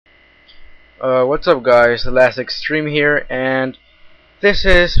What's up guys, the last extreme here, and this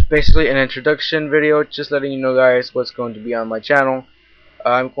is basically an introduction video, just letting you know guys what's going to be on my channel.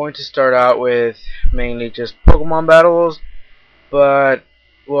 I'm going to start out with mainly just Pokemon battles, but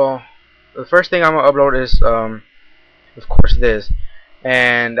well, the first thing I'm going to upload is of course this,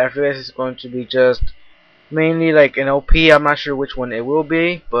 and after this is going to be just mainly like an LP. I'm not sure which one it will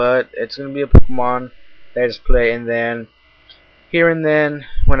be, but it's going to be a Pokemon that I just play, and then here and then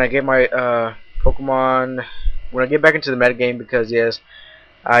when I get my Pokemon, when I get back into the metagame, because yes,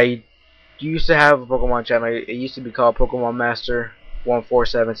 I used to have a Pokemon channel. It used to be called Pokemon Master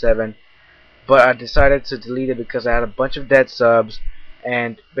 1477, but I decided to delete it because I had a bunch of dead subs,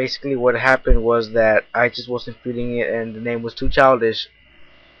 and basically what happened was that I just wasn't feeding it and the name was too childish.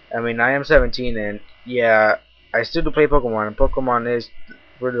 I mean, I am 17, and yeah, I still do play Pokemon, and Pokemon is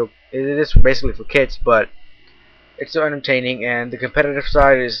it is basically for kids, but it's so entertaining, and the competitive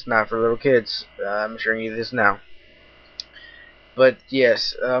side is not for little kids. I'm showing you this now. But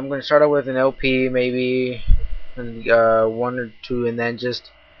yes, I'm going to start out with an LP, maybe one or two, and then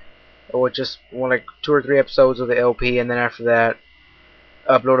just one like 2 or 3 episodes of the LP, and then after that,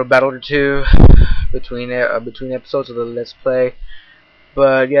 upload a battle or two between episodes of the Let's Play.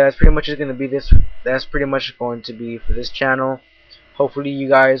 But yeah, that's pretty much going to be this. That's pretty much going to be for this channel. Hopefully, you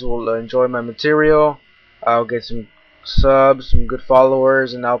guys will enjoy my material. I'll get some subs, some good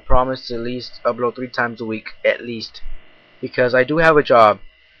followers, and I'll promise to at least upload 3 times a week at least, because I do have a job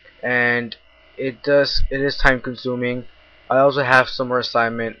and it is time consuming. I also have summer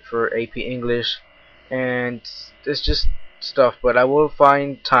assignment for AP English, and it's just stuff, but I will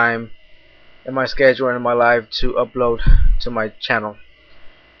find time in my schedule and in my life to upload to my channel.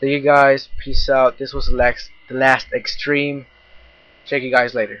 Thank you guys, peace out. This was the last extreme. Check you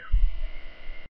guys later.